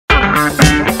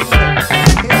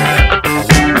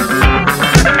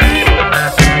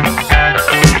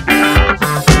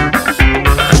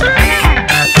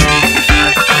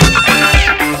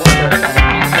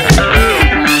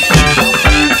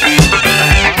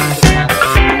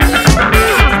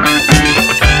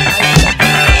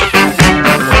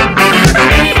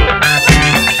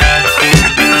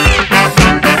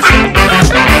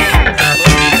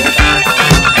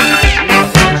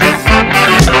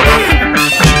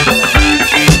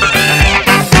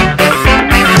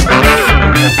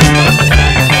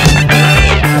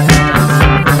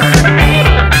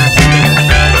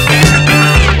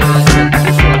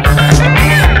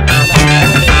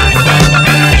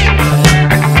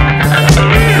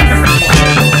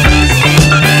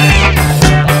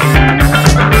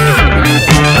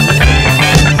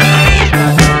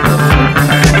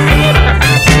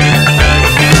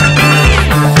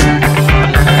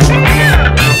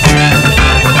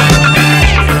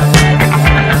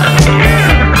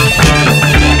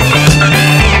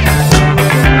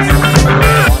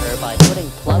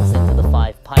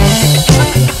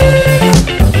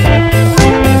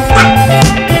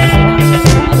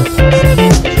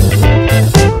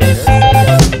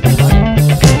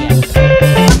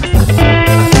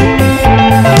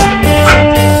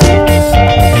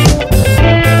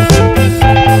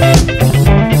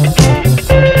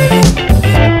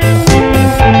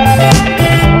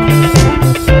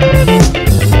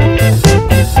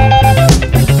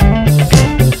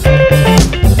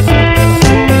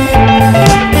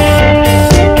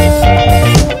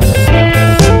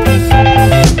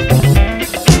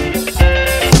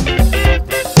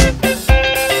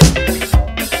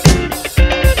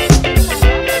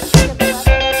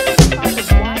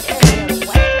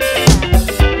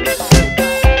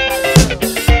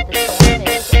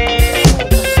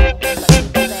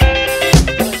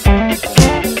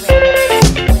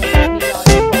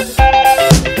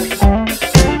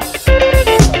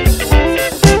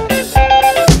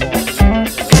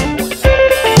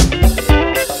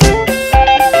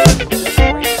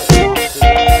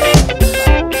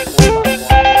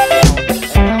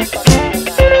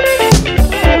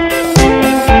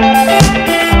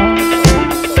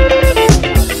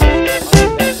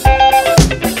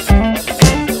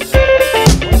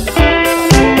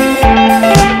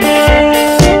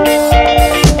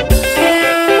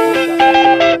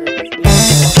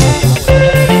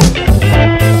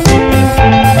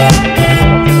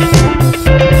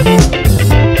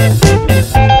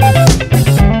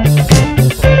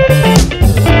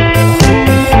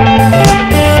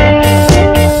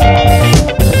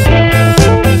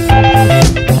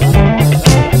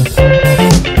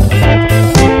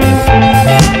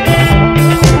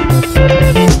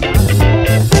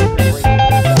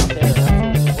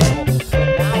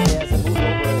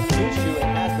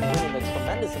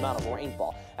amount of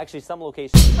rainfall. Actually, some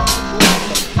locations.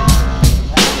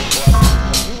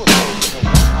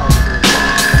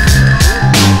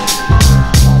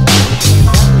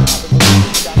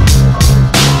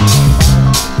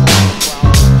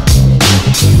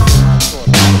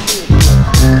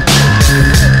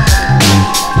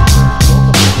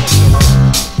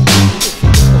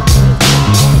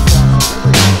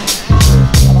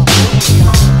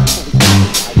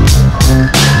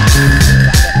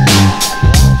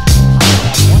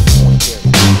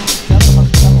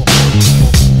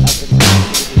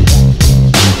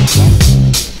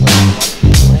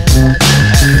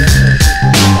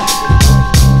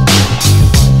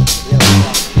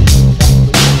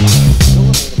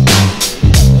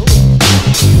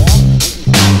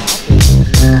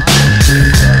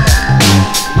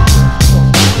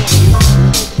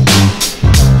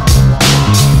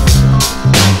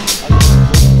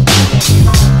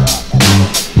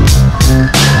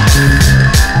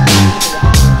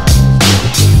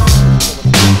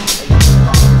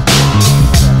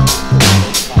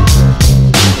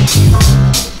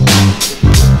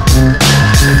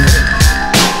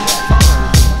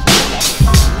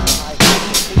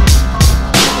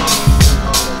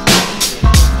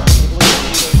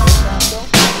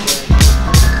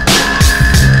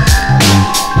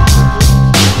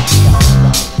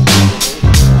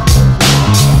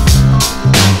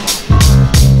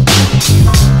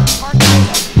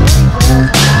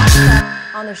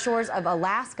 On the shores of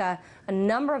Alaska, a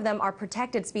number of them are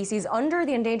protected species under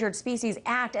the Endangered Species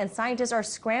Act, and scientists are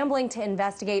scrambling to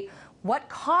investigate what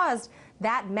caused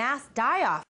that mass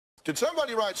die-off. Did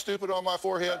somebody write stupid on my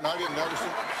forehead and I didn't notice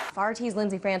it? RT's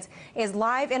Lindsay France is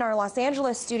live in our Los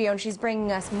Angeles studio, and she's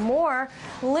bringing us more.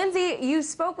 Lindsay, you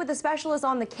spoke with a specialist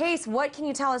on the case. What can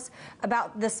you tell us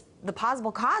about the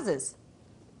possible causes?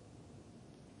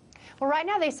 Well, right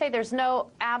now they say there's no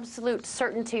absolute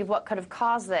certainty of what could have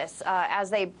caused this.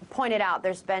 As they pointed out,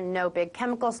 there's been no big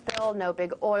chemical spill, no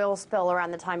big oil spill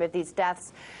around the time of these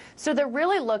deaths. So they're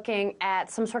really looking at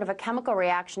some sort of a chemical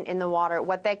reaction in the water,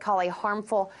 what they call a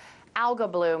harmful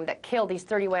algal bloom that killed these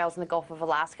 30 whales in the Gulf of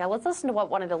Alaska. Let's listen to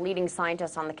what one of the leading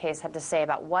scientists on the case had to say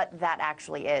about what that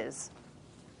actually is.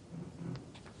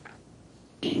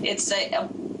 It's a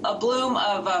bloom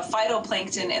of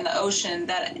phytoplankton in the ocean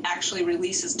that actually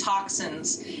releases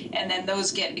toxins, and then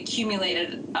those get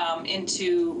accumulated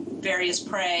into various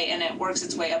prey, and it works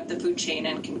its way up the food chain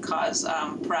and can cause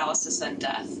paralysis and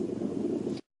death.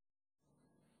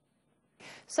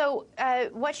 So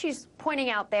what she's pointing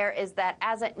out there is that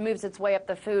as it moves its way up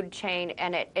the food chain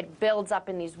and it builds up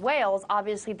in these whales,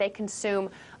 obviously they consume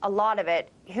a lot of it.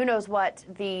 Who knows what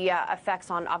the effects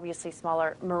on obviously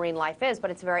smaller marine life is, but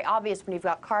it's very obvious when you've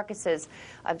got carcasses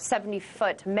of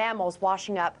 70-foot mammals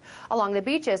washing up along the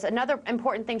beaches. Another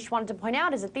important thing she wanted to point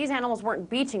out is that these animals weren't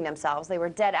beaching themselves. They were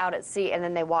dead out at sea and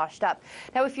then they washed up.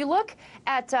 Now, if you look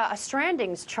at a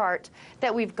strandings chart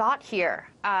that we've got here,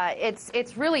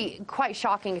 it's really quite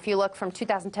shocking. If you look from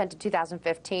 2010 to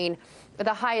 2015,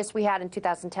 the highest we had in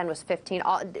 2010 was 15.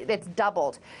 It's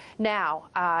doubled. Now,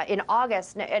 in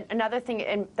August, another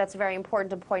thing that's very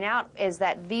important to point out is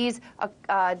that these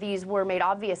were made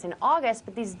obvious in August,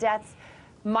 but these deaths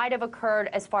might have occurred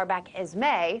as far back as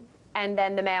May, and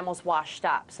then the mammals washed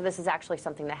up. So this is actually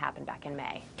something that happened back in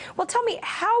May. Well, tell me,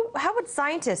 how would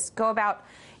scientists go about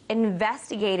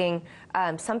investigating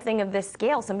something of this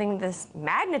scale, something of this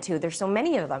magnitude? There's so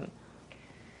many of them.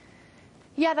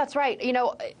 Yeah, that's right. You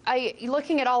know,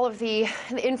 looking at all of the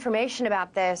information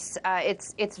about this,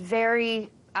 it's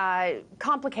very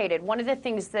complicated. One of the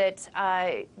things that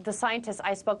the scientists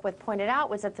I spoke with pointed out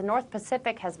was that the North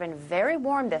Pacific has been very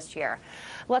warm this year.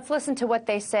 Let's listen to what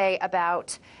they say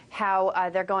about how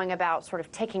they're going about sort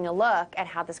of taking a look at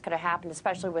how this could have happened,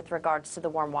 especially with regards to the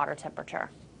warm water temperature.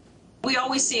 We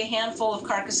always see a handful of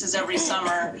carcasses every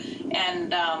summer,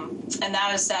 and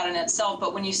that is sad in itself.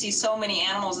 But when you see so many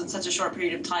animals in such a short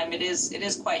period of time, it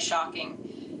is quite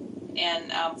shocking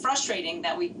and frustrating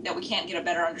that we can't get a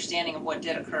better understanding of what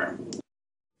did occur.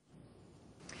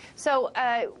 So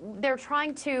they're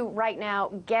trying to right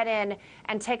now get in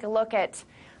and take a look at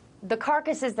the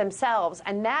carcasses themselves,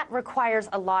 and that requires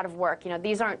a lot of work. You know,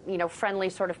 these aren't friendly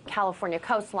sort of California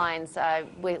coastlines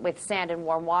with sand and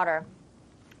warm water.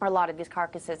 A lot of these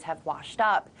carcasses have washed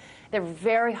up. They're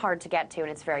very hard to get to, and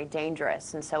it's very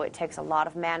dangerous. And so it takes a lot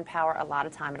of manpower, a lot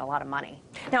of time, and a lot of money.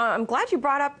 Now, I'm glad you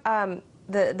brought up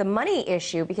the money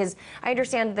issue, because I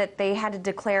understand that they had to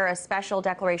declare a special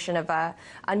declaration of a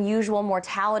unusual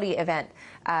mortality event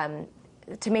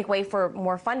to make way for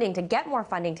more funding, to get more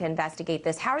funding to investigate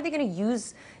this. How are they going to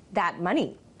use that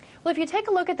money? Well, if you take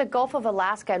a look at the Gulf of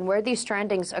Alaska and where these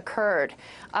strandings occurred,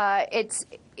 it's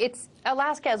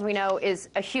Alaska, as we know, is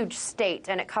a huge state,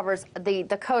 and it covers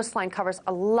the coastline covers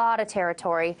a lot of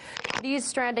territory.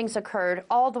 These strandings occurred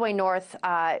all the way north,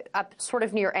 up sort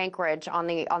of near Anchorage on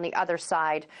the other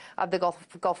side of the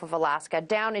Gulf of Alaska,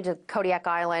 down into Kodiak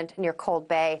Island near Cold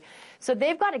Bay. So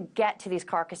they've got to get to these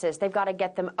carcasses. They've got to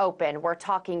get them open. We're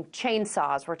talking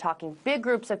chainsaws. We're talking big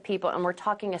groups of people, and we're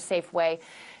talking a safe way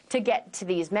to get to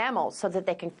these mammals so that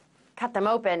they can cut them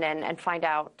open and find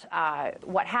out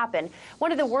what happened.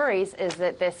 One of the worries is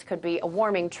that this could be a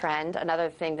warming trend. Another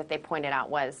thing that they pointed out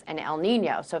was an El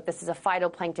Nino. So if this is a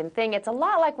phytoplankton thing, it's a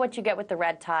lot like what you get with the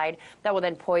red tide that will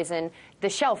then poison the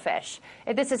shellfish.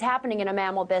 If this is happening in a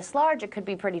mammal this large, it could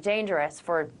be pretty dangerous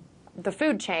for the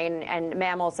food chain and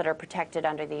mammals that are protected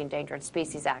under the Endangered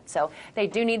Species Act. So they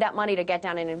do need that money to get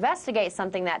down and investigate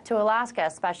something that, to Alaska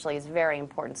especially, is a very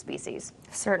important species.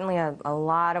 Certainly a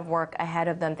lot of work ahead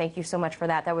of them. Thank you so much for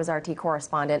that. That was RT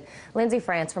correspondent Lindsay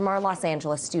France from our Los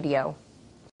Angeles studio.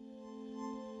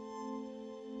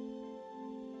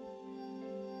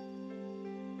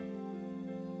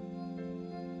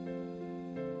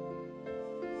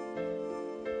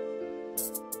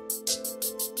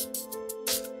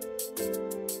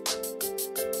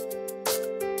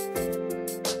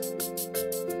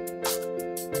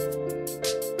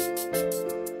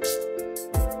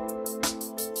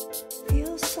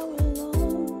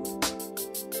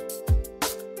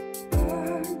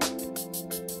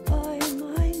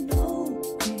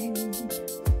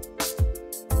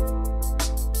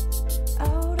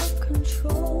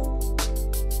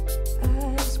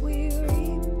 As we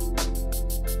reap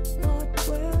what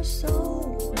we're sowing.